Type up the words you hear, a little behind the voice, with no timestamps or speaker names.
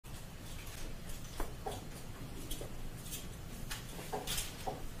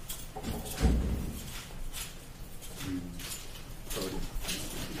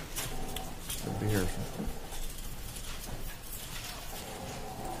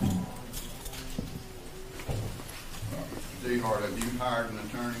DeHart, have you hired an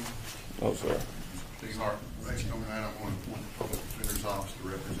attorney? No, sir. Mr. DeHart, based on that, I'm going to appoint the Public Defender's Office to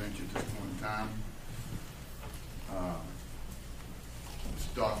represent you at this point in time. It's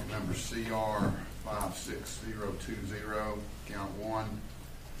docket number CR 56020, count 1,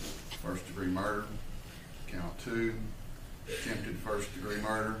 first degree murder, count 2, attempted first degree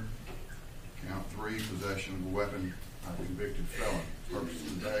murder, count 3, possession of a weapon by a convicted felon. The purpose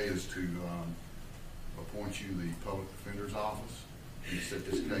of the day is to appoint you the Public Defender's Office and set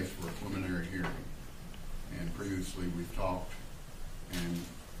this case for a preliminary hearing. And previously we've talked and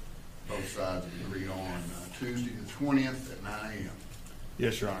both sides have agreed on Tuesday the 20th at 9 a.m.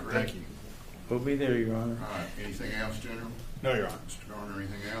 Yes, Your Honor. Correct? Thank you. We'll be there, Your Honor. All right. Anything else, General? No, Your Honor. Mr. Garner,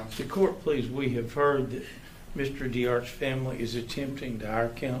 anything else? The court, please, we have heard that Mr. DeHart's family is attempting to hire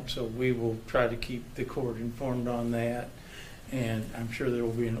counsel. We will try to keep the court informed on that. And I'm sure there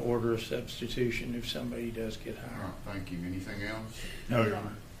will be an order of substitution if somebody does get All hired. right. Thank you. Anything else? No, Your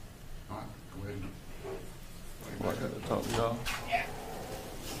Honor. All right. Go ahead. What, I gotta talk to y'all?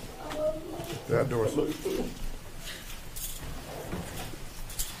 That door's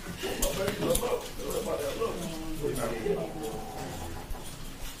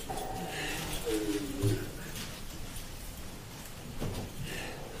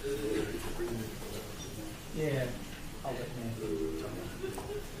Yeah, I'll let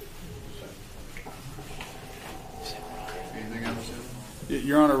Anything else?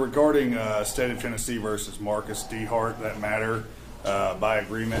 Your Honor, regarding State of Tennessee versus Marcus DeHart, that matter by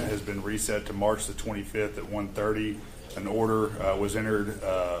agreement has been reset to March the 25th at 1:30. An order was entered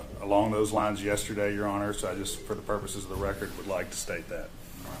along those lines yesterday, Your Honor, so I just, for the purposes of the record, would like to state that.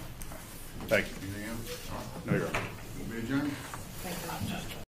 All right. Thank you. Anything else? All right. No, Your Honor. We'll be adjourned.